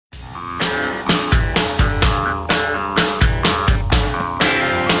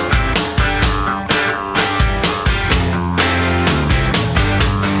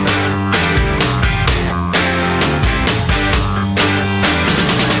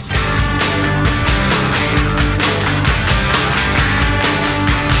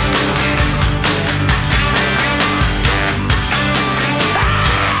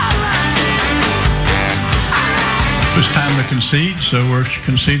concede, so we're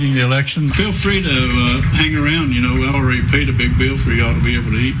conceding the election. Feel free to hang around. You know, we already paid a big bill for y'all to be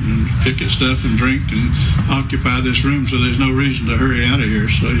able to eat and pick at stuff and drink and occupy this room, so there's no reason to hurry out of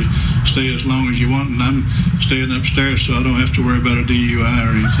here. So you stay as long as you want, and I'm staying upstairs, so I don't have to worry about a DUI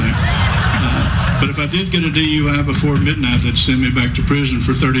or anything. But if I did get a DUI before midnight, they'd send me back to prison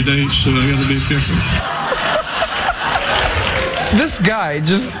for 30 days, so I got to be careful. This guy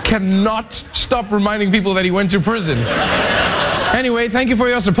just cannot stop reminding people that he went to prison. Anyway, thank you for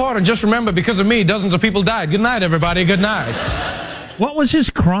your support, and just remember, because of me, dozens of people died. Good night, everybody. Good night. What was his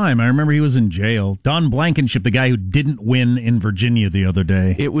crime? I remember he was in jail. Don Blankenship, the guy who didn't win in Virginia the other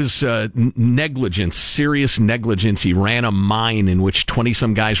day. It was negligence, serious negligence. He ran a mine in which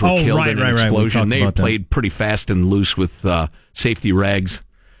 20-some guys were killed in an explosion. They played pretty fast and loose with safety rags.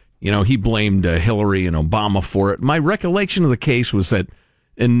 You know, he blamed Hillary and Obama for it. My recollection of the case was that,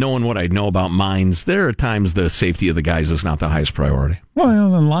 and knowing what I know about mines, there are times the safety of the guys is not the highest priority.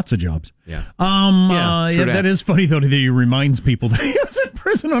 Well, in lots of jobs. Yeah. That is funny, though, that he reminds people that he was in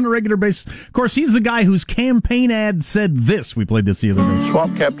prison on a regular basis. Of course, he's the guy whose campaign ad said this. We played this the other day.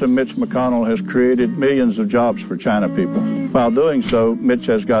 Swamp Captain Mitch McConnell has created millions of jobs for China people. While doing so, Mitch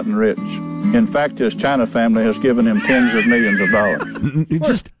has gotten rich. In fact, his China family has given him tens of millions of dollars.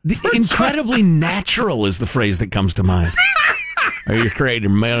 Just incredibly natural is the phrase that comes to mind. You're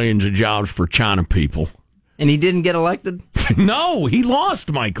creating millions of jobs for China people. And he didn't get elected? No, he lost,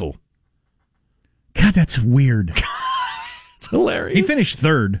 Michael. God, that's weird. It's hilarious. He finished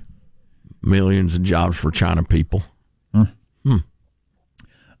third. Millions of jobs for China people. Latest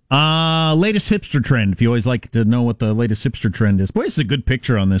hipster trend, if you always like to know what the latest hipster trend is. Boy, this is a good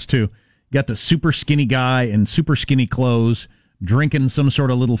picture on this, too. You got the super skinny guy in super skinny clothes drinking some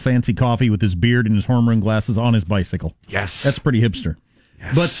sort of little fancy coffee with his beard and his horn-rimmed glasses on his bicycle. Yes. That's pretty hipster.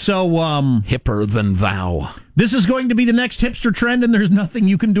 Yes. But so... hipper than thou. This is going to be the next hipster trend, and there's nothing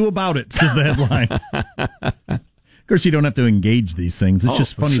you can do about it, says the headline. Of course, you don't have to engage these things. It's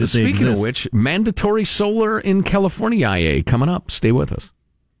just funny that they exist. Speaking of which, mandatory solar in California IA coming up. Stay with us.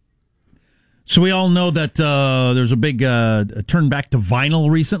 So we all know that there's a big turn back to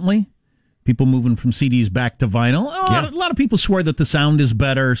vinyl recently. People moving from CDs back to vinyl. A lot of people swear that the sound is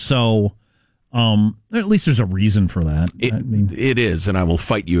better, so at least there's a reason for that. It is, and I will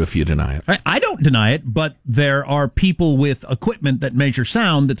fight you if you deny it. I don't deny it, but there are people with equipment that measure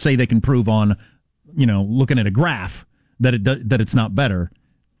sound that say they can prove on, looking at a graph that it's not better.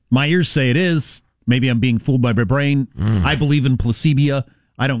 My ears say it is. Maybe I'm being fooled by my brain. I believe in placebo.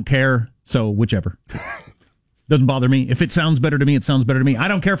 I don't care. So whichever. Doesn't bother me. If it sounds better to me, it sounds better to me. I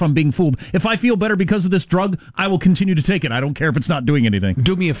don't care if I'm being fooled. If I feel better because of this drug, I will continue to take it. I don't care if it's not doing anything.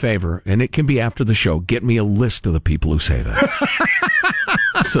 Do me a favor, and it can be after the show. Get me a list of the people who say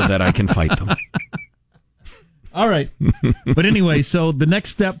that so that I can fight them. All right. But anyway, so the next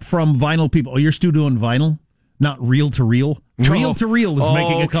step from vinyl people. Oh, you're still doing vinyl? Not reel to reel? Reel to reel is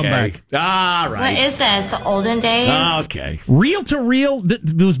making a comeback. All right. What is this? The olden days? Okay. Reel to reel,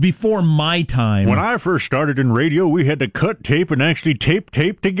 that was before my time. When I first started in radio, we had to cut tape and actually tape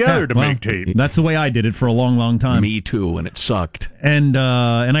together to make tape. That's the way I did it for a long, long time. Me too, and it sucked. And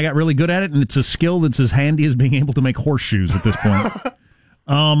I got really good at it, and it's a skill that's as handy as being able to make horseshoes at this point.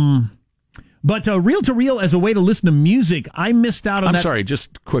 But reel-to-reel as a way to listen to music, I missed out on that. I'm sorry,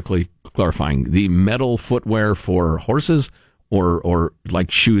 just quickly clarifying. The metal footwear for horses or like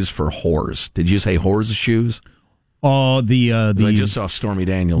shoes for whores? Did you say whores shoes? I just saw Stormy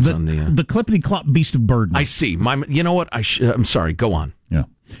Daniels on the clippity-clop beast of burden. I see. You know what? I'm sorry. Go on. Yeah.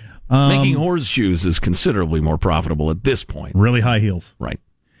 Making whores shoes is considerably more profitable at this point. Really high heels. Right.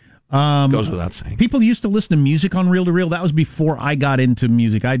 Goes without saying. People used to listen to music on reel-to-reel. That was before I got into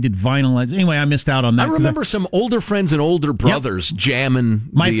music. I did vinyl. Anyway, I missed out on that. I remember some older friends and older brothers jamming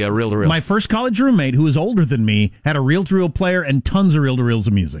the reel-to-reel. My first college roommate, who was older than me, had a reel-to-reel player and tons of reel-to-reels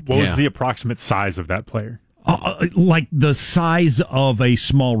of music. What was the approximate size of that player? Like the size of a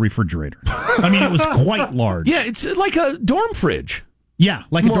small refrigerator. I mean, it was quite large. Yeah, it's like a dorm fridge. Yeah,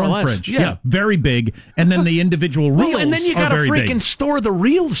 like more a dorm fridge. Yeah, very big. And then the individual reels. And then you got to freaking big. store the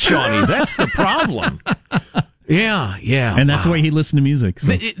reels, Shawnee. That's the problem. Yeah. And that's the way he listened to music.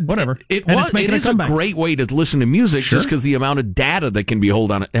 So whatever. It is a great way to listen to music just because the amount of data that can be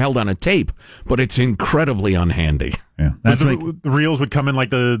held on a tape, but it's incredibly unhandy. Yeah, the reels would come in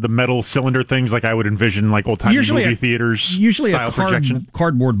like the metal cylinder things, like I would envision, like old time movie theaters. Usually style a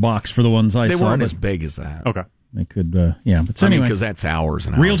cardboard box for the ones I saw. They weren't as big as that. Okay. They could, But so anyway, because that's hours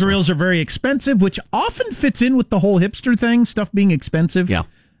and hours. Reels are very expensive, which often fits in with the whole hipster thing, stuff being expensive. Yeah.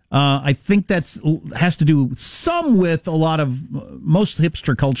 I think that has to do some with most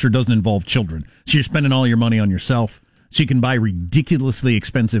hipster culture doesn't involve children. So you're spending all your money on yourself. so you can buy ridiculously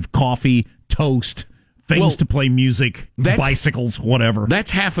expensive coffee, toast, things to play music, bicycles, whatever.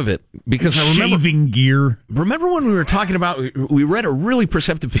 That's half of it. Because I remember shaving gear. Remember when we were talking about, we read a really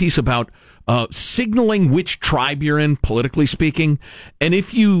perceptive piece about signaling which tribe you're in, politically speaking. And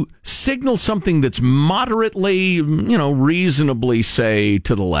if you signal something that's moderately, reasonably, say,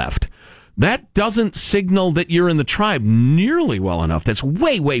 to the left, that doesn't signal that you're in the tribe nearly well enough. That's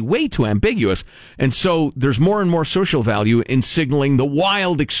way, way, way too ambiguous. And so there's more and more social value in signaling the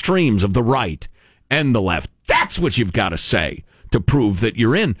wild extremes of the right and the left. That's what you've got to say to prove that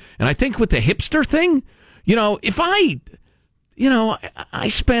you're in. And I think with the hipster thing, if I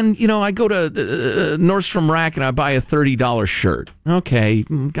spend, I go to Nordstrom Rack and I buy a $30 shirt. Okay,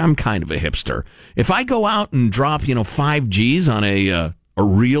 I'm kind of a hipster. If I go out and drop, 5 G's on a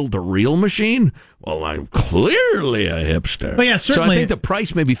reel-to-reel machine, well, I'm clearly a hipster. But yeah, certainly. So I think the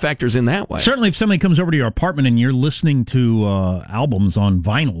price maybe factors in that way. Certainly if somebody comes over to your apartment and you're listening to albums on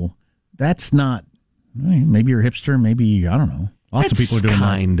vinyl, that's not, maybe you're a hipster, maybe, I don't know. Lots of people are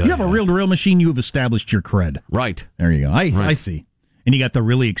doing that. You have a reel-to-reel machine, you have established your cred. Right. There you go. I see. And you got the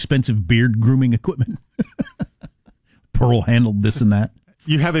really expensive beard grooming equipment. Pearl-handled this and that.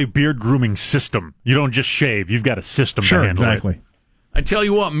 You have a beard grooming system. You don't just shave. You've got a system to handle exactly. it. I tell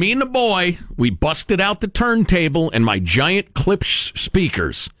you what, me and the boy, we busted out the turntable and my giant Klipsch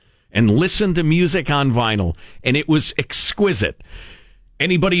speakers and listened to music on vinyl, and it was exquisite.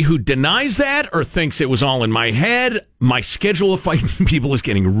 Anybody who denies that or thinks it was all in my head, my schedule of fighting people is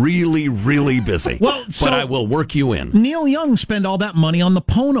getting really, really busy. But I will work you in. Neil Young spent all that money on the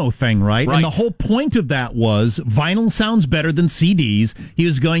Pono thing, right? And the whole point of that was vinyl sounds better than CDs. He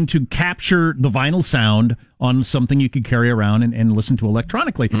was going to capture the vinyl sound on something you could carry around and listen to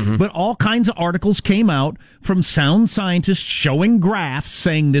electronically. Mm-hmm. But all kinds of articles came out from sound scientists showing graphs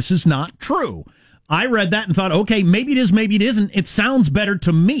saying this is not true. I read that and thought, okay, maybe it is, maybe it isn't. It sounds better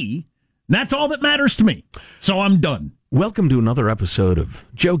to me. That's all that matters to me. So I'm done. Welcome to another episode of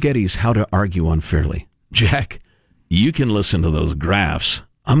Joe Getty's How to Argue Unfairly. Jack, you can listen to those graphs.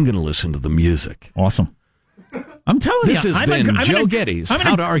 I'm going to listen to the music. Awesome. I'm telling you. This has been Joe Getty's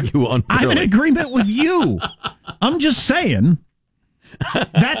How to Argue Unfairly. I'm in agreement with you. I'm just saying.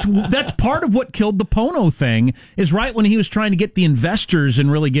 That's part of what killed the Pono thing, is right when he was trying to get the investors and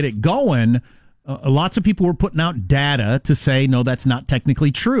really get it going. Lots of people were putting out data to say, no, that's not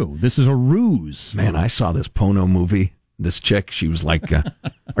technically true. This is a ruse. Man, I saw this Pono movie. This chick, she was like,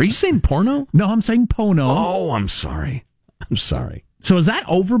 are you saying porno? No, I'm saying Pono. Oh, I'm sorry. So is that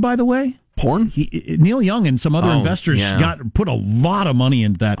over, by the way? Porn? Neil Young and some other investors put a lot of money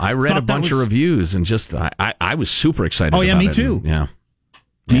into that. I read a bunch of reviews and just, I was super excited about it. Oh, yeah, me too.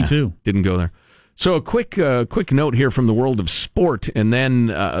 Me too. Didn't go there. So a quick note here from the world of sport, and then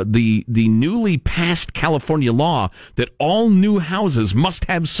the newly passed California law that all new houses must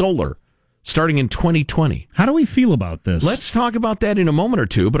have solar starting in 2020. How do we feel about this? Let's talk about that in a moment or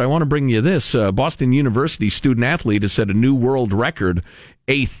two, but I want to bring you this. Boston University student athlete has set a new world record,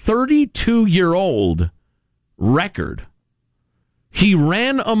 a 32-year-old record. He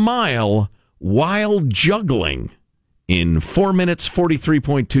ran a mile while juggling in 4 minutes,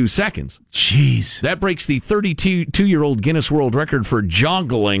 43.2 seconds. Jeez. That breaks the 32-year-old Guinness World Record for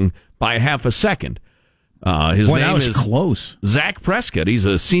joggling by half a second. His name is close. Zach Prescott. He's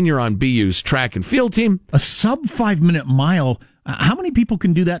a senior on BU's track and field team. A sub 5 minute mile. How many people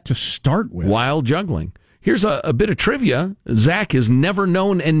can do that to start with? While juggling. Here's a bit of trivia. Zach has never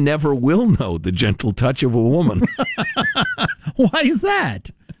known and never will know the gentle touch of a woman. Why is that?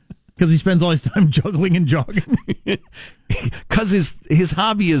 Because he spends all his time juggling and jogging. Because his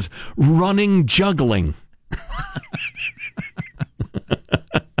hobby is running juggling.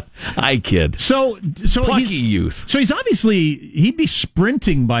 I kid. So plucky youth. So he's obviously, he'd be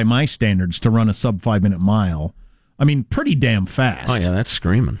sprinting by my standards to run a sub 5 minute mile. I mean, pretty damn fast. Oh yeah, that's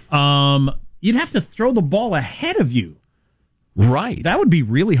screaming. You'd have to throw the ball ahead of you. Right. That would be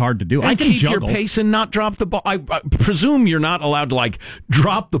really hard to do. And I can keep juggle. your pace and not drop the ball. I presume you're not allowed to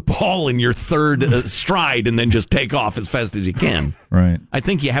drop the ball in your third stride and then just take off as fast as you can. Right. I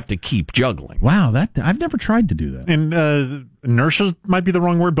think you have to keep juggling. Wow, I've never tried to do that. And inertia might be the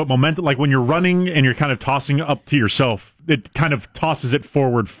wrong word, but momentum, like when you're running and you're kind of tossing up to yourself, it kind of tosses it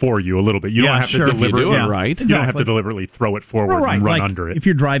forward for you a little bit. You don't have to deliberately right. You don't have to deliberately throw it forward and run under it. If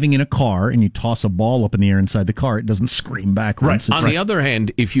you're driving in a car and you toss a ball up in the air inside the car, it doesn't scream backwards. Right. On the other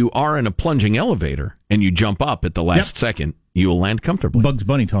hand, if you are in a plunging elevator and you jump up at the last second, you will land comfortably. Bugs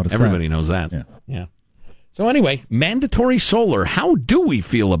Bunny taught us Everybody knows that. Yeah. So anyway, mandatory solar. How do we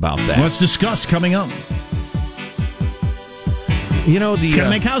feel about that? Let's discuss coming up. You know, it's going to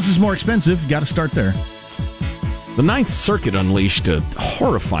make houses more expensive. Got to start there. The Ninth Circuit unleashed a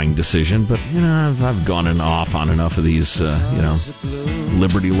horrifying decision, but, I've gone off on enough of these,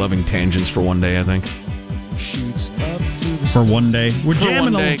 liberty-loving tangents for one day, I think. For one day. We're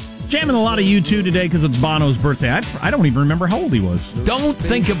jamming a lot of U2 today because it's Bono's birthday. I don't even remember how old he was. Don't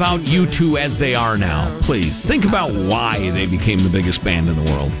think about U2 as they are now, please. Think about why they became the biggest band in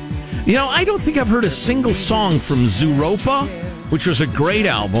the world. I don't think I've heard a single song from Zooropa, which was a great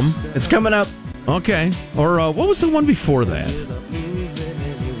album. It's coming up. Okay. Or what was the one before that?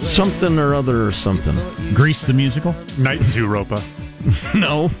 Something or other or something. Grease the Musical? Night Zooropa.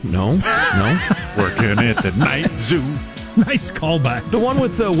 No. Working at the Night Zoo. Nice callback. The one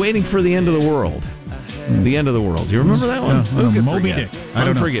with Waiting for the End of the World. The End of the World. Do you remember that one? Moby Dick.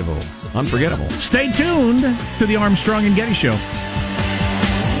 Unforgettable. Stay tuned to the Armstrong and Getty Show.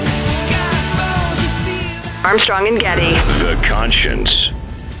 Armstrong and Getty. The conscience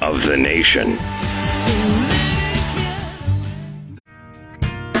of the nation.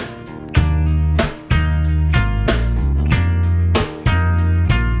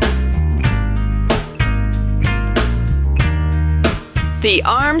 The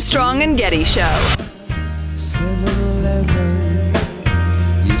Armstrong and Getty Show.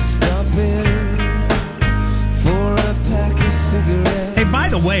 7-Eleven, you stop in for a pack of cigarettes. Hey, by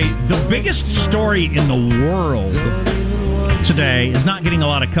the way, the biggest story in the world today is not getting a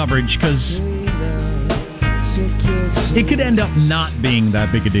lot of coverage because it could end up not being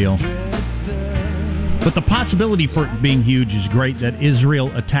that big a deal. But the possibility for it being huge is great, that Israel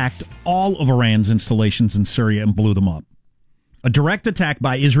attacked all of Iran's installations in Syria and blew them up. A direct attack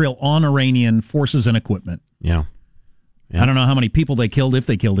by Israel on Iranian forces and equipment. Yeah. I don't know how many people they killed, if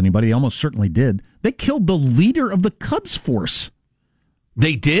they killed anybody. They almost certainly did. They killed the leader of the Quds Force.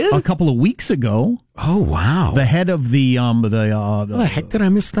 They did? A couple of weeks ago. Oh, wow. The head of the how the heck did I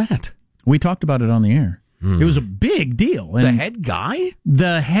miss that? We talked about it on the air. It was a big deal. And the head guy?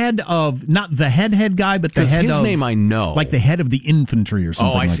 The head of, not the head guy, but the head of... his name I know. Like the head of the infantry or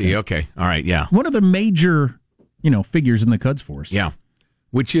something. Oh, I like see. That. Okay. All right, yeah. One of the major, figures in the Quds Force. Yeah.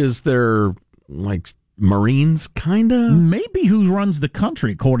 Which is their, Marines, kind of? Maybe who runs the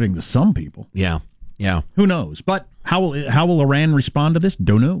country, according to some people. Yeah. Who knows? But how will Iran respond to this?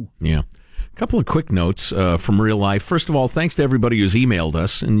 Don't know. Yeah. A couple of quick notes from real life. First of all, thanks to everybody who's emailed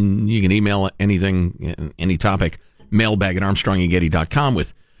us. And you can email anything, any topic, mailbag at armstrongandgetty.com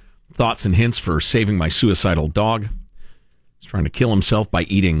with thoughts and hints for saving my suicidal dog. He's trying to kill himself by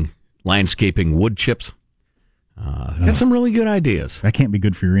eating landscaping wood chips. Got some really good ideas. That can't be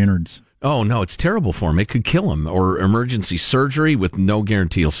good for your innards. Oh, no, it's terrible for him. It could kill him. Or emergency surgery with no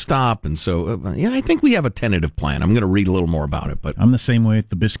guarantee he'll stop. And so, I think we have a tentative plan. I'm going to read a little more about it. But I'm the same way with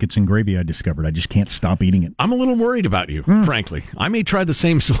the biscuits and gravy I discovered. I just can't stop eating it. I'm a little worried about you, frankly. I may try the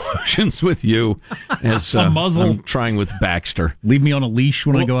same solutions with you as a muzzle. I'm trying with Baxter. Leave me on a leash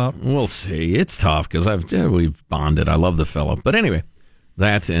when I go out? We'll see. It's tough because we've bonded. I love the fellow. But anyway,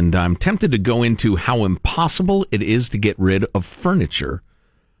 and I'm tempted to go into how impossible it is to get rid of furniture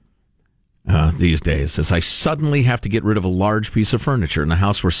these days, as I suddenly have to get rid of a large piece of furniture in the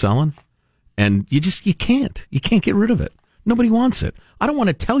house we're selling, and you can't get rid of it. Nobody wants it. I don't want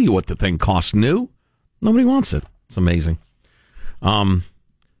to tell you what the thing costs new. Nobody wants it. It's amazing. I'm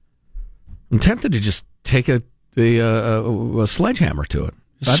tempted to just take a sledgehammer to it,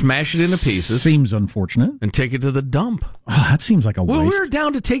 smash it into pieces. Seems unfortunate. And take it to the dump. Oh, that seems like a waste. Well, we're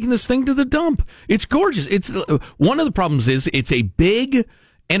down to taking this thing to the dump. It's gorgeous. It's one of the problems is it's a big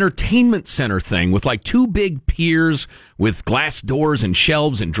entertainment center thing with like two big piers with glass doors and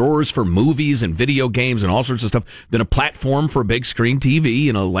shelves and drawers for movies and video games and all sorts of stuff. Then a platform for a big screen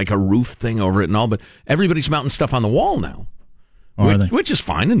TV, like a roof thing over it and all. But everybody's mounting stuff on the wall now, which is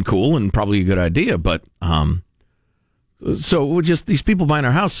fine and cool and probably a good idea. But so just these people buying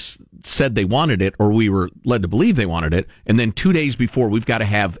our house said they wanted it, or we were led to believe they wanted it. And then 2 days before we've got to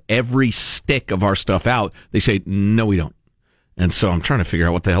have every stick of our stuff out, they say, no, we don't. And so I'm trying to figure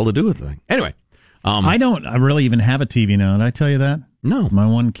out what the hell to do with the thing. Anyway. I don't really even have a TV now. Did I tell you that? No. My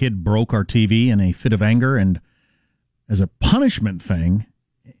one kid broke our TV in a fit of anger, and as a punishment thing,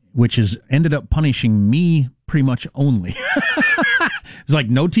 which has ended up punishing me pretty much only. It's like,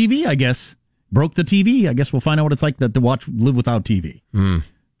 no TV, I guess. Broke the TV. I guess we'll find out what it's like to live without TV.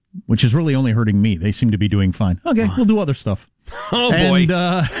 Which is really only hurting me. They seem to be doing fine. Okay, we'll do other stuff. Oh, boy.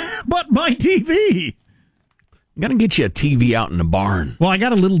 But my TV... Got to get you a TV out in the barn. Well, I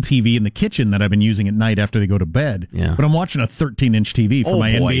got a little TV in the kitchen that I've been using at night after they go to bed. Yeah. But I'm watching a 13-inch TV for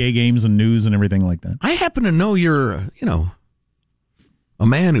my NBA games and news and everything like that. I happen to know you're, a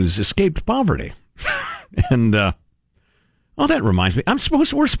man who's escaped poverty. And, Oh, that reminds me.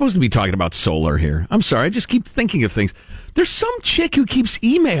 We're supposed to be talking about solar here. I'm sorry. I just keep thinking of things. There's some chick who keeps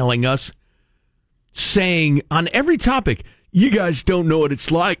emailing us saying on every topic, you guys don't know what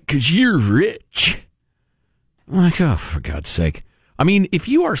it's like because you're rich. I'm like, oh, for God's sake. I mean, if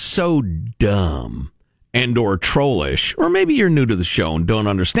you are so dumb and or trollish, or maybe you're new to the show and don't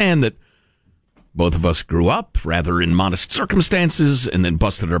understand that both of us grew up rather in modest circumstances and then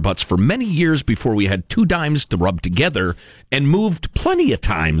busted our butts for many years before we had 2 dimes to rub together and moved plenty of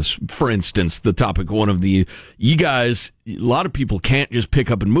times. For instance, the topic one of the, you guys, a lot of people can't just pick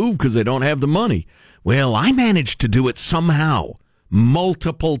up and move because they don't have the money. Well, I managed to do it somehow,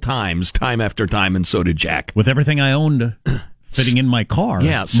 multiple times, time after time, and so did Jack. With everything I owned fitting in my car.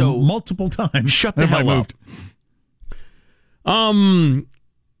 Yeah, so multiple times. Shut the hell up.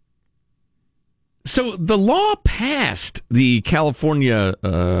 So the law passed the California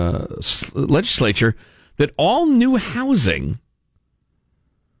legislature that all new housing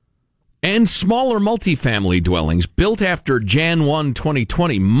and smaller multifamily dwellings built after Jan 1,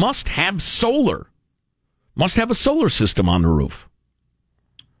 2020 must have solar. Must have a solar system on the roof.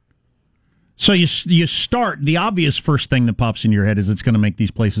 So you start, the obvious first thing that pops in your head is it's going to make these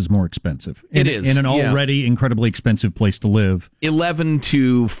places more expensive. It is. In an already incredibly expensive place to live. $11,000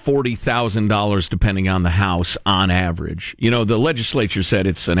 to $40,000 depending on the house on average. You know, the legislature said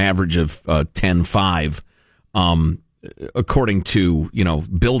it's an average of 10.5. According to,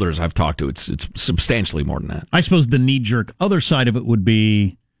 builders I've talked to, it's substantially more than that. I suppose the knee-jerk other side of it would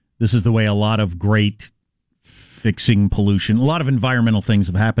be, this is the way a lot of great fixing pollution, a lot of environmental things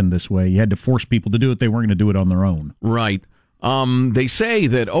have happened this way. You had to force people to do it. They weren't going to do it on their own. Right. They say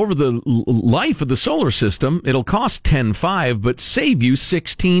that over the life of the solar system, it'll cost $10.5, but save you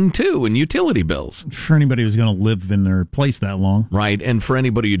 $16.2 in utility bills. For anybody who's going to live in their place that long. Right. And for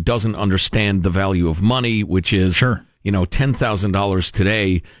anybody who doesn't understand the value of money, which is, $10,000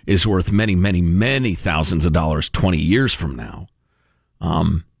 today is worth many, many, many thousands of dollars 20 years from now.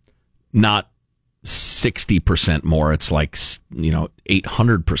 Not 60% more. It's like,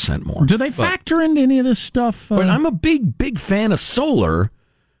 800% more. Do they factor into any of this stuff? But I'm a big fan of solar,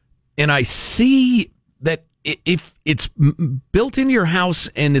 and I see that if it's built into your house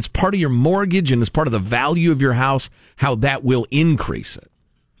and it's part of your mortgage and it's part of the value of your house, how that will increase it.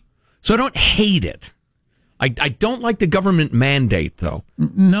 So I don't hate it. I don't like the government mandate, though.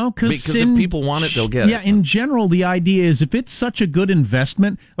 No, because if people want it, they'll get it. Yeah, in general, the idea is if it's such a good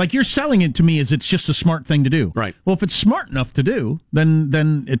investment, like you're selling it to me as it's just a smart thing to do. Right. Well, if it's smart enough to do,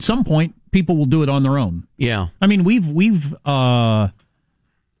 then at some point, people will do it on their own. Yeah. I mean, we've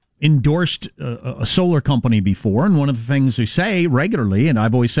endorsed a solar company before, and one of the things we say regularly, and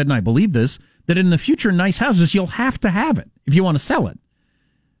I've always said, and I believe this, that in the future, nice houses, you'll have to have it if you want to sell it.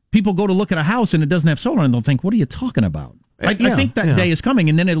 People go to look at a house and it doesn't have solar, and they'll think, what are you talking about? I think that day is coming,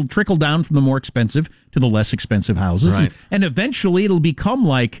 and then it'll trickle down from the more expensive to the less expensive houses. Right. And eventually it'll become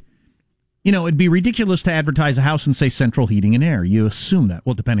like, it'd be ridiculous to advertise a house and say central heating and air. You assume that.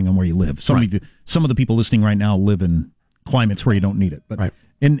 Well, depending on where you live. Some of the people listening right now live in climates where you don't need it. But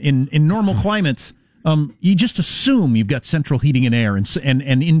in normal climates, you just assume you've got central heating and air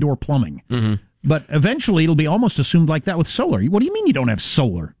and indoor plumbing. Mm-hmm. But eventually it'll be almost assumed like that with solar. What do you mean you don't have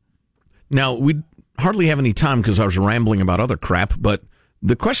solar? Now, we hardly have any time because I was rambling about other crap, but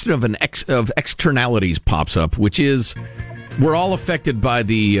the question of of externalities pops up, which is we're all affected by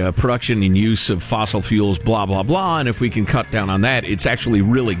the production and use of fossil fuels, blah, blah, blah, and if we can cut down on that, it's actually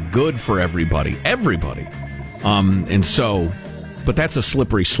really good for everybody. But that's a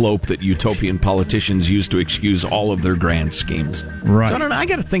slippery slope that utopian politicians use to excuse all of their grand schemes. Right. So I don't know, I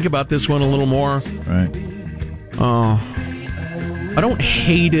got to think about this one a little more. Right. I don't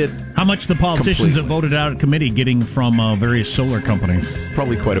hate it. How much the politicians that voted out at committee getting from various solar companies?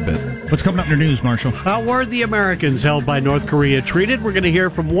 Probably quite a bit. What's coming up in your news, Marshall? How were the Americans held by North Korea treated? We're going to hear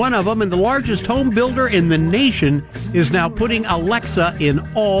from one of them, and the largest home builder in the nation is now putting Alexa in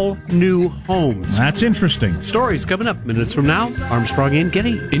all new homes. That's interesting. Stories coming up minutes from now. Armstrong and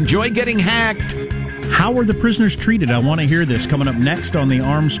Getty. Enjoy getting hacked. How were the prisoners treated? I want to hear this coming up next on the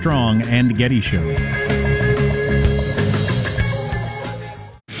Armstrong and Getty Show.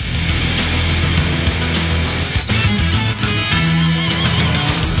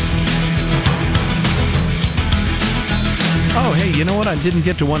 Oh, hey, you know what? I didn't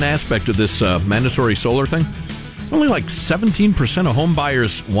get to one aspect of this mandatory solar thing. It's only like 17% of home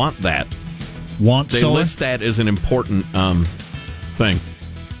buyers want that. They list that as an important thing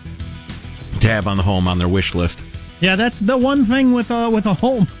to have on the home on their wish list. Yeah, that's the one thing with a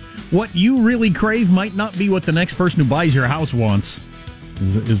home. What you really crave might not be what the next person who buys your house wants.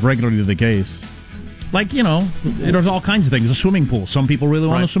 Is regularly the case. Like, there's all kinds of things. A swimming pool. Some people really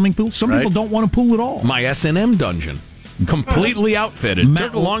want a swimming pool. Some people don't want a pool at all. My S&M dungeon. Completely outfitted.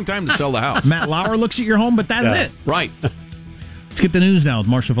 Took a long time to sell the house. Matt Lauer looks at your home, but that's it. Right. Let's get the news now with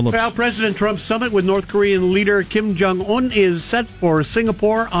Marshall Phillips. Well, President Trump's summit with North Korean leader Kim Jong-un is set for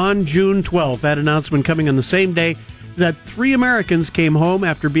Singapore on June 12th. That announcement coming on the same day that 3 Americans came home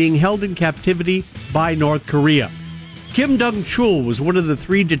after being held in captivity by North Korea. Kim Dong-chul was one of the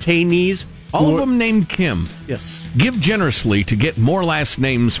 3 detainees. All of them named Kim. Yes. Give generously to get more last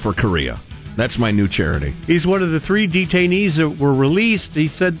names for Korea. That's my new charity. He's one of the 3 detainees that were released. He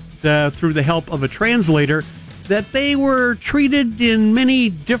said through the help of a translator that they were treated in many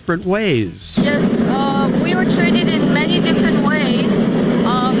different ways. Yes, we were treated in many different ways.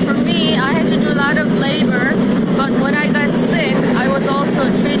 For me, I had to do a lot of labor, but when I got sick, I was also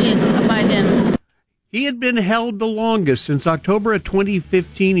treated by them. He had been held the longest. Since October of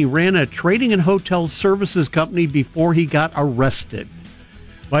 2015. He ran a trading and hotel services company before he got arrested.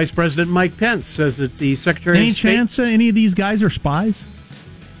 Vice President Mike Pence says that the Secretary of State... Any chance any of these guys are spies?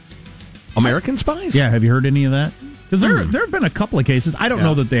 American spies? Yeah, have you heard any of that? Because there have been a couple of cases. I don't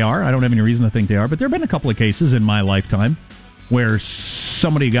know that they are. I don't have any reason to think they are. But there have been a couple of cases in my lifetime where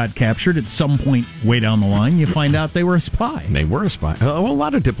somebody got captured at some point way down the line. You find out they were a spy. They were a spy. A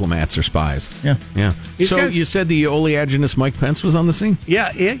lot of diplomats are spies. Yeah. So you said the oleaginous Mike Pence was on the scene?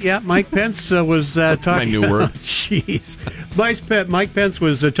 Yeah. Mike Pence was talking... My new word. Jeez. Mike Pence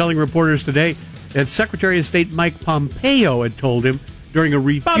was telling reporters today that Secretary of State Mike Pompeo had told him during a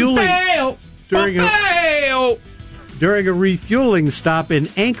refueling... During a refueling stop in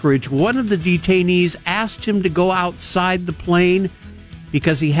Anchorage, one of the detainees asked him to go outside the plane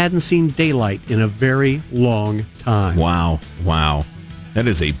because he hadn't seen daylight in a very long time. Wow. That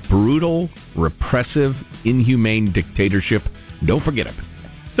is a brutal, repressive, inhumane dictatorship. Don't forget it.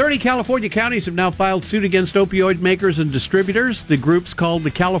 30 California counties have now filed suit against opioid makers and distributors. The group's called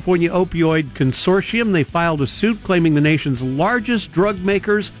the California Opioid Consortium. They filed a suit claiming the nation's largest drug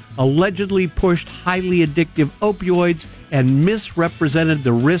makers allegedly pushed highly addictive opioids and misrepresented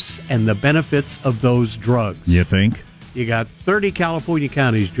the risks and the benefits of those drugs. You think? You got 30 California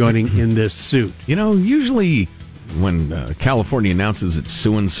counties joining in this suit. Usually when California announces it's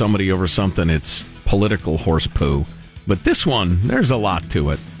suing somebody over something, it's political horse poo. But this one, there's a lot to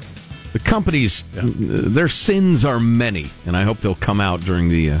it. The companies, their sins are many, and I hope they'll come out during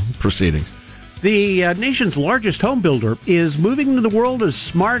the proceedings. The nation's largest home builder is moving into the world of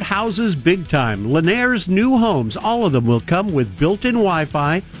smart houses big time. Lanier's new homes, all of them will come with built-in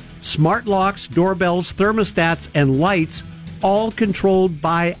Wi-Fi, smart locks, doorbells, thermostats, and lights, all controlled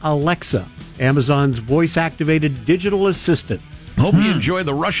by Alexa, Amazon's voice-activated digital assistant. Hope you enjoy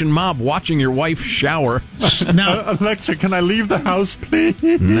the Russian mob watching your wife shower. Now, Alexa, can I leave the house, please?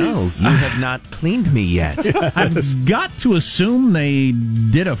 No, you have not cleaned me yet. I've got to assume they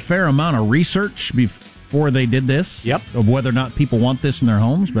did a fair amount of research before they did this. Yep. Of whether or not people want this in their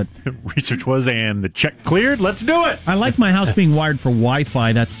homes, but research was, and the check cleared. Let's do it. I like my house being wired for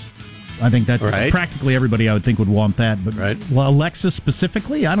Wi-Fi. I think that's practically everybody I would think would want that. But well, Alexa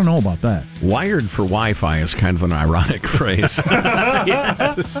specifically, I don't know about that. Wired for Wi-Fi is kind of an ironic phrase.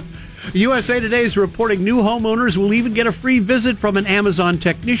 Yes. USA Today is reporting new homeowners will even get a free visit from an Amazon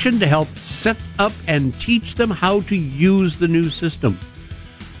technician to help set up and teach them how to use the new system.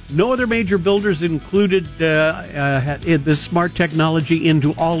 No other major builders included this smart technology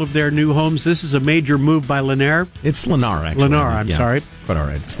into all of their new homes. This is a major move by Lennar. It's Lennar, actually. Lennar, I'm sorry. But all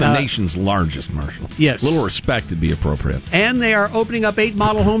right. It's the nation's largest, Marshall. Yes. A little respect would be appropriate. And they are opening up 8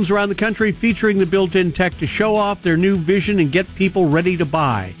 model homes around the country featuring the built-in tech to show off their new vision and get people ready to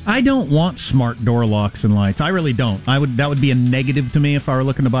buy. I don't want smart door locks and lights. I really don't. That would be a negative to me if I were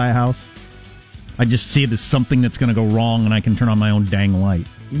looking to buy a house. I just see it as something that's going to go wrong and I can turn on my own dang light.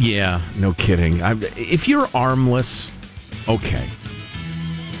 Yeah, no kidding. If you're armless, okay.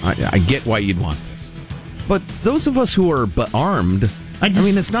 I get why you'd want this. But those of us who are armed,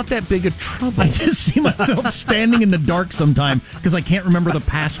 it's not that big a trouble. I just see myself standing in the dark sometime because I can't remember the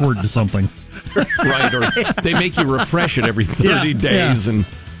password to something. Right, or they make you refresh it every 30 days. Yeah. And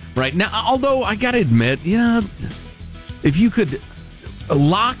right now, although I got to admit, if you could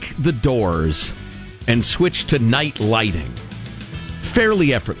lock the doors and switch to night lighting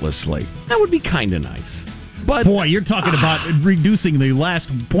fairly effortlessly, that would be kind of nice. But boy, you're talking about reducing the last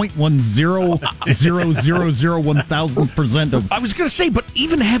 0.10001000% of. I was going to say, but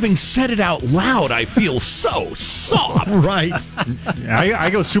even having said it out loud, I feel so soft. Right. I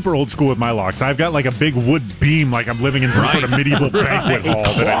go super old school with my locks. I've got like a big wood beam, like I'm living in some sort of medieval banquet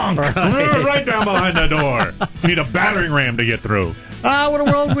hall. Right down behind the door. You need a battering ram to get through. What a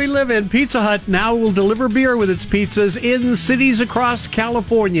world we live in. Pizza Hut now will deliver beer with its pizzas in cities across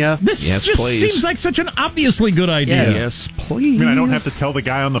California. This seems like such an obviously good idea. Yes, please. I mean, I don't have to tell the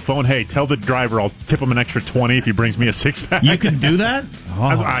guy on the phone, hey, tell the driver I'll tip him an extra 20 if he brings me a 6-pack. You can do that? Oh.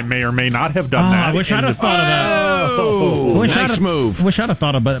 I may or may not have done that. I wish I'd have thought of that. Nice move. Wish I'd have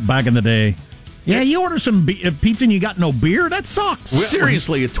thought of it back in the day. Yeah, you order some pizza and you got no beer? That sucks.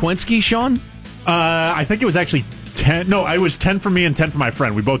 Seriously, a Twinski, Sean? I think it was actually 10. No, it was 10 for me and 10 for my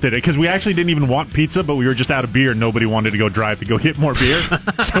friend. We both did it because we actually didn't even want pizza, but we were just out of beer. Nobody wanted to go drive to go get more beer.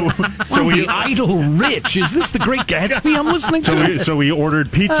 so we idle rich. Is this the Great Gatsby I'm listening to? So we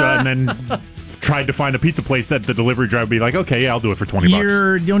ordered pizza and then tried to find a pizza place that the delivery driver would be like, okay, yeah, I'll do it for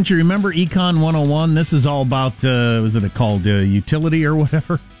 $20. Don't you remember Econ 101? This is all about, was it called utility or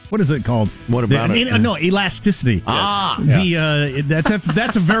whatever? What is it called? What about it? No, elasticity. Yes.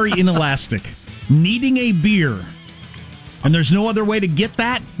 That's a very inelastic. Needing a beer, and there's no other way to get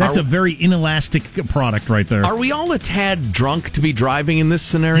that. That's a very inelastic product right there. Are we all a tad drunk to be driving in this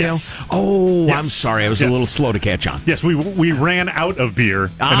scenario? Yes. Oh, yes. I'm sorry. I was a little slow to catch on. Yes, we ran out of beer,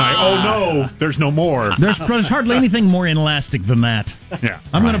 and there's no more. There's hardly anything more inelastic than that. Yeah,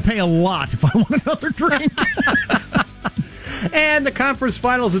 I'm going to pay a lot if I want another drink. And the conference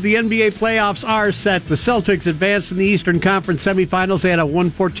finals of the NBA playoffs are set. The Celtics advanced in the Eastern Conference semifinals. They had a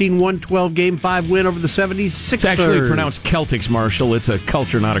 114-112 Game 5 win over the 76ers. It's actually pronounced Celtics, Marshall. It's a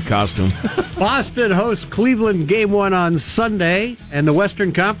culture, not a costume. Boston hosts Cleveland Game 1 on Sunday. And the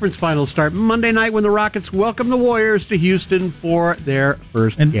Western Conference finals start Monday night when the Rockets welcome the Warriors to Houston for their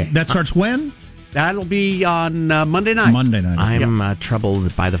first game. And that starts when? That'll be on Monday night. I'm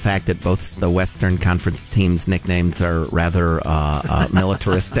troubled by the fact that both the Western Conference teams' nicknames are rather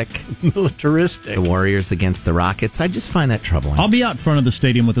militaristic. Militaristic. The Warriors against the Rockets. I just find that troubling. I'll be out front of the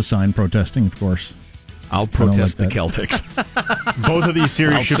stadium with a sign protesting, of course. I'll protest the Celtics. Both of these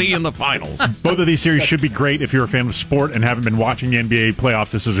series see you in the finals. Both of these series should be great if you're a fan of sport and haven't been watching the NBA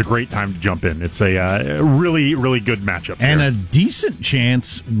playoffs. This is a great time to jump in. It's a really, really good matchup. And a decent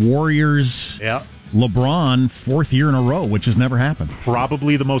chance Warriors, LeBron, 4th year in a row, which has never happened.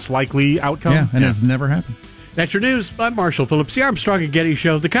 Probably the most likely outcome. Yeah, and it's never happened. That's your news. I'm Marshall Phillips, the Armstrong and Getty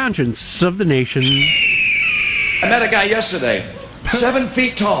Show, the conscience of the nation. I met a guy yesterday. 7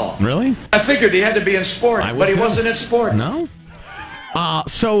 feet tall. Really? I figured he had to be in sport, but he wasn't in sport. No?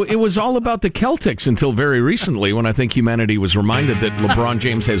 So it was all about the Celtics until very recently when I think humanity was reminded that LeBron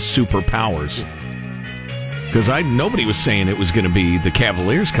James has superpowers. Because nobody was saying it was going to be the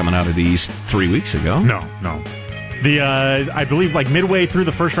Cavaliers coming out of the East 3 weeks ago. No. I believe like midway through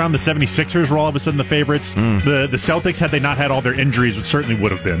the first round, the 76ers were all of a sudden the favorites. The Celtics, had they not had all their injuries, certainly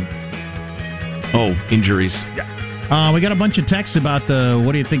would have been. Oh, injuries. Yeah. We got a bunch of texts about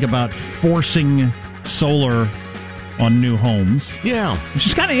what do you think about forcing solar on new homes? Yeah. Which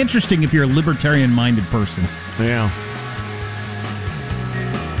is kind of interesting if you're a libertarian-minded person. Yeah.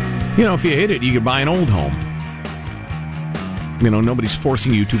 You know, if you hate it, you could buy an old home. You know, nobody's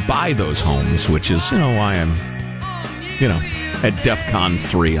forcing you to buy those homes, which is, why I'm, at DEFCON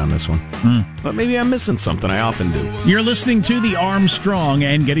 3 on this one. But maybe I'm missing something. I often do. You're listening to the Armstrong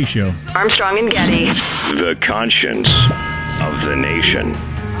and Getty Show. Armstrong and Getty. The conscience of the nation.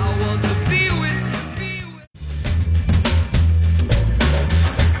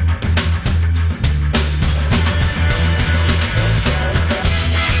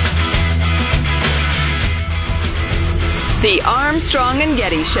 The Armstrong and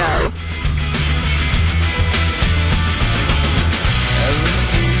Getty Show.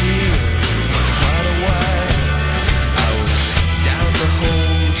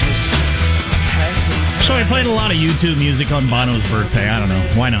 So I played a lot of YouTube music on Bono's birthday. I don't know.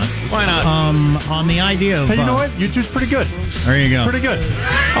 Why not? Why not? On the idea of... Hey, you know what? YouTube's pretty good. There you go. Pretty good.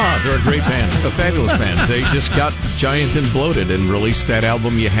 They're a great band. A fabulous band. They just got giant and bloated and released that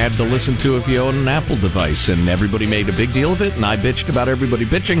album you had to listen to if you own an Apple device. And everybody made a big deal of it. And I bitched about everybody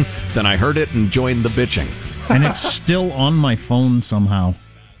bitching. Then I heard it and joined the bitching. And it's still on my phone somehow.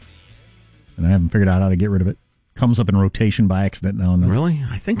 And I haven't figured out how to get rid of it. Comes up in rotation by accident now and then. Really?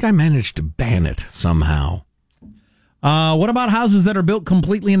 I think I managed to ban it somehow. What about houses that are built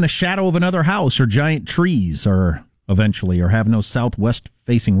completely in the shadow of another house or giant trees or have no southwest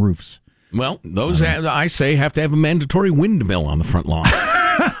facing roofs? Well, those I say have to have a mandatory windmill on the front lawn.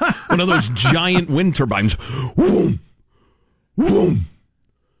 One of those giant wind turbines. Whoom, whoom,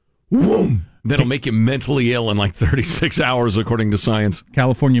 whoom. That'll make you mentally ill in like 36 hours, according to science.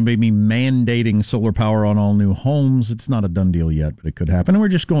 California may be mandating solar power on all new homes. It's not a done deal yet, but it could happen. And we're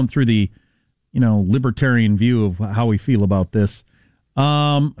just going through the, libertarian view of how we feel about this.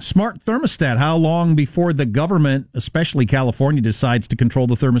 Smart thermostat. How long before the government, especially California, decides to control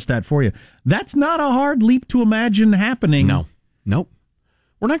the thermostat for you? That's not a hard leap to imagine happening. No. Nope.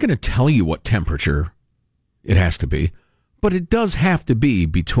 We're not going to tell you what temperature it has to be, but it does have to be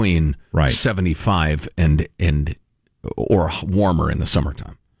between 75 and or warmer in the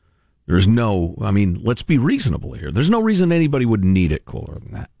summertime. Let's be reasonable here. There's no reason anybody would need it cooler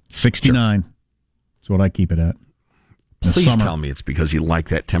than that. 69. That's what I keep it at. Please tell me it's because you like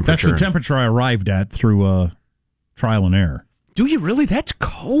that temperature. That's the temperature I arrived at through trial and error. Do you really? That's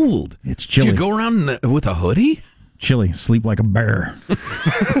cold. It's chilly. Do you go around with a hoodie? Chilly. Sleep like a bear.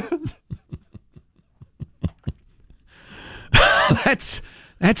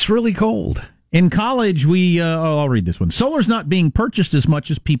 That's really cold. In college, I'll read this one. Solar's not being purchased as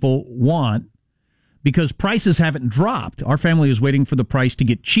much as people want because prices haven't dropped. Our family is waiting for the price to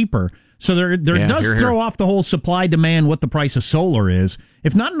get cheaper. So there does throw off the whole supply demand what the price of solar is.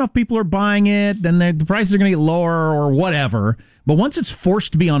 If not enough people are buying it, then the prices are going to get lower or whatever. But once it's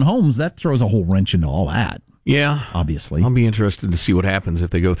forced to be on homes, that throws a whole wrench into all that. Yeah. Obviously. I'll be interested to see what happens if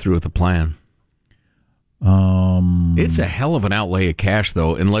they go through with the plan. It's a hell of an outlay of cash,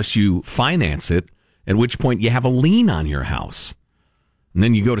 though, unless you finance it, at which point you have a lien on your house. And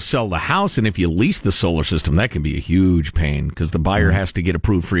then you go to sell the house, and if you lease the solar system, that can be a huge pain because the buyer has to get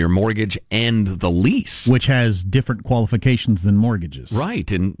approved for your mortgage and the lease. Which has different qualifications than mortgages. Right.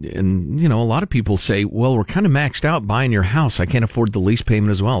 And a lot of people say, well, we're kind of maxed out buying your house. I can't afford the lease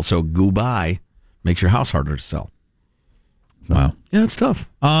payment as well. So goodbye. Makes your house harder to sell. Wow. Yeah, it's tough.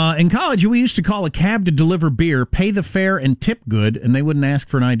 In college, we used to call a cab to deliver beer, pay the fare, and tip good, and they wouldn't ask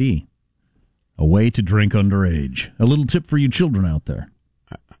for an ID. A way to drink underage. A little tip for you children out there.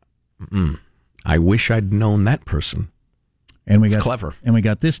 I wish I'd known that person. And it's clever. And we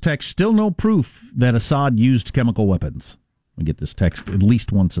got this text, still no proof that Assad used chemical weapons. We get this text at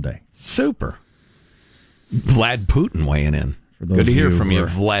least once a day. Super. Vlad Putin weighing in. Good to hear from you,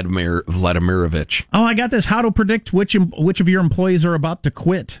 Vladimir Vladimirovich. Oh, I got this. How to predict which of your employees are about to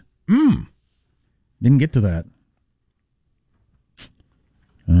quit. Didn't get to that.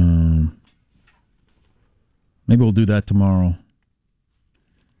 Maybe we'll do that tomorrow.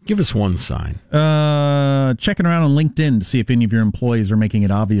 Give us one sign. Checking around on LinkedIn to see if any of your employees are making it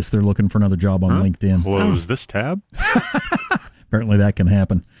obvious they're looking for another job on LinkedIn. Close this tab. Apparently that can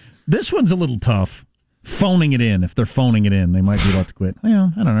happen. This one's a little tough. Phoning it in. If they're phoning it in, they might be about to quit.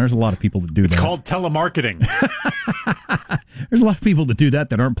 Well, I don't know. There's a lot of people that do that. It's called telemarketing. There's a lot of people that do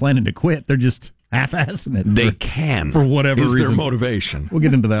that aren't planning to quit. They're just half-assing it. They can. For whatever reason. Their motivation. We'll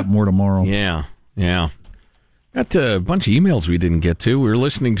get into that more tomorrow. Yeah. Got a bunch of emails we didn't get to. We were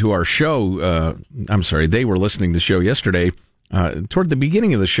listening to our show. They were listening to the show yesterday. Toward the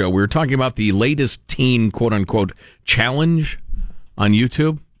beginning of the show, we were talking about the latest teen, quote-unquote, challenge on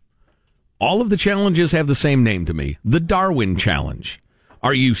YouTube. All of the challenges have the same name to me. The Darwin Challenge.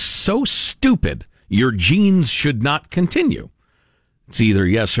 Are you so stupid your genes should not continue? It's either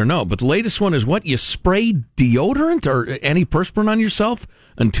yes or no. But the latest one is what? You spray deodorant or antiperspirant on yourself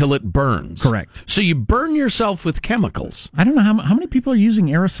until it burns. Correct. So you burn yourself with chemicals. I don't know how many people are using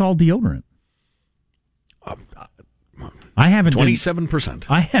aerosol deodorant. I haven't. 27%.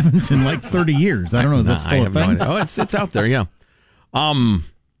 I haven't in like 30 years. I don't know. Is that still a thing? No, it's out there. Yeah.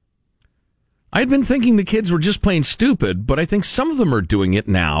 I had been thinking the kids were just plain stupid, but I think some of them are doing it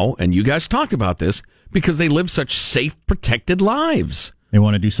now, and you guys talked about this, because they live such safe, protected lives. They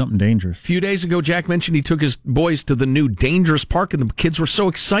want to do something dangerous. A few days ago, Jack mentioned he took his boys to the new dangerous park, and the kids were so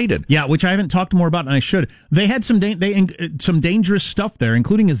excited. Yeah, which I haven't talked more about, and I should. They had some dangerous stuff there,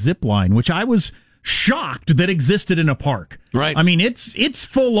 including a zip line, which I was shocked that existed in a park. Right. I mean, it's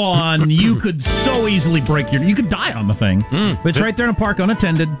full on. You could so easily you could die on the thing. But it's right there in a park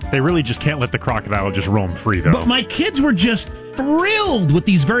unattended. They really just can't let the crocodile just roam free, though. But my kids were just thrilled with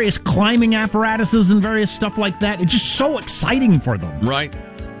these various climbing apparatuses and various stuff like that. It's just so exciting for them. Right.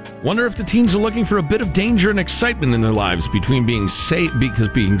 Wonder if the teens are looking for a bit of danger and excitement in their lives between being safe, because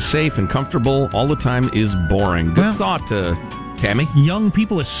being safe and comfortable all the time is boring. Good thought, Tammy. Young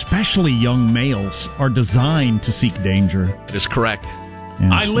people, especially young males, are designed to seek danger. That is correct. Yeah.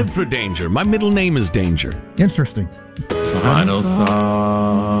 I live for danger. My middle name is Danger. Interesting. Final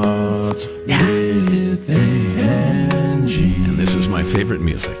thoughts with Angie. And this is my favorite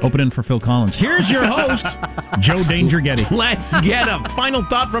music. Open in for Phil Collins. Here's your host, Joe Danger Getty. Let's get a final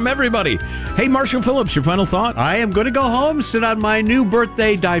thought from everybody. Hey, Marshall Phillips, your final thought? I am going to go home, sit on my new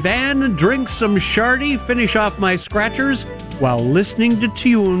birthday divan, drink some Shardy, finish off my scratchers, while listening to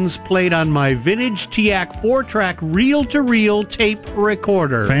tunes played on my vintage TIAC 4-track reel-to-reel tape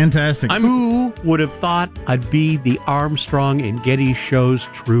recorder. Fantastic. Who would have thought I'd be the Armstrong and Getty Show's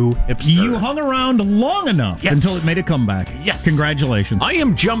true hipster? You hung around long enough until it made a comeback. Yes. Congratulations. I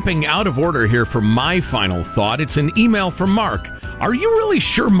am jumping out of order here for my final thought. It's an email from Mark. Are you really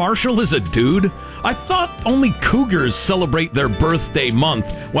sure Marshall is a dude? I thought only cougars celebrate their birthday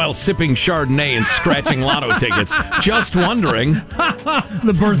month while sipping Chardonnay and scratching lotto tickets. Just wondering.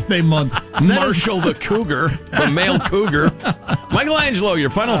 The birthday month. Marshall the cougar, the male cougar. Michelangelo, your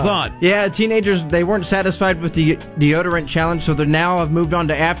final thought. Yeah, teenagers, they weren't satisfied with the deodorant challenge, so they now have moved on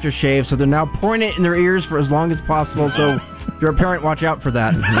to aftershave, so they're now pouring it in their ears for as long as possible, so if you're a parent, watch out for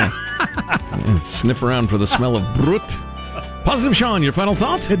that. Sniff around for the smell of Brut. Positive Sean, your final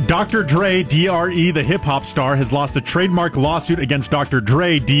thoughts? Dr. Dre, D.R.E., the hip-hop star, has lost a trademark lawsuit against Dr.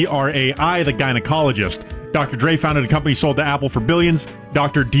 Dre, D.R.A.I., the gynecologist. Dr. Dre founded a company sold to Apple for billions.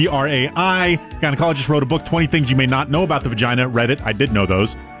 Dr. D.R.A.I., gynecologist, wrote a book, 20 Things You May Not Know About the Vagina. Read it. I did know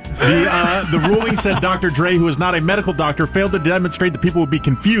those. The ruling said Dr. Dre, who is not a medical doctor, failed to demonstrate that people would be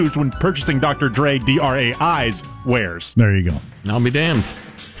confused when purchasing Dr. Dre, D.R.A.I.'s wares. There you go. I'll be damned.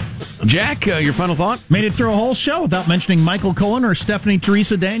 Jack, your final thought? Made it through a whole show without mentioning Michael Cohen or Stephanie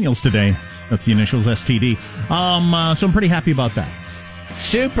Teresa Daniels today. That's the initials STD. So I'm pretty happy about that.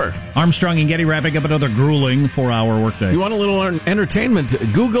 Super. Armstrong and Getty wrapping up another grueling 4-hour workday. You want a little entertainment?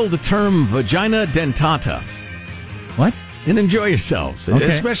 Google the term vagina dentata. What? And enjoy yourselves, okay.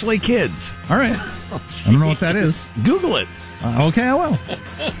 Especially kids. All right. I don't know what that is. Google it. Okay, I will.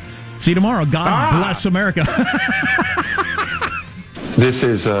 See you tomorrow. God bless America. This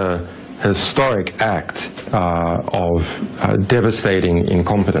is a historic act of devastating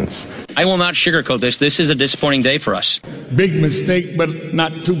incompetence. I will not sugarcoat this. This is a disappointing day for us. Big mistake, but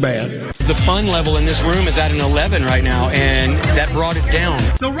not too bad. The fun level in this room is at an 11 right now, and that brought it down.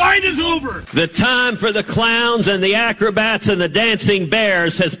 The ride is over. The time for the clowns and the acrobats and the dancing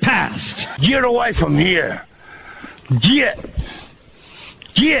bears has passed. Get away from here. Get.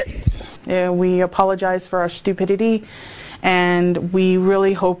 We apologize for our stupidity, and we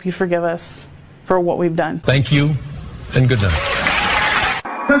really hope you forgive us for what we've done. Thank you, and good night.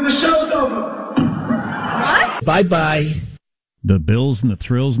 The show's over. What? Bye-bye. The bills and the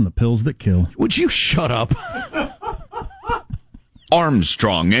thrills and the pills that kill. Would you shut up?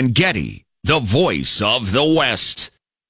 Armstrong and Getty, the voice of the West.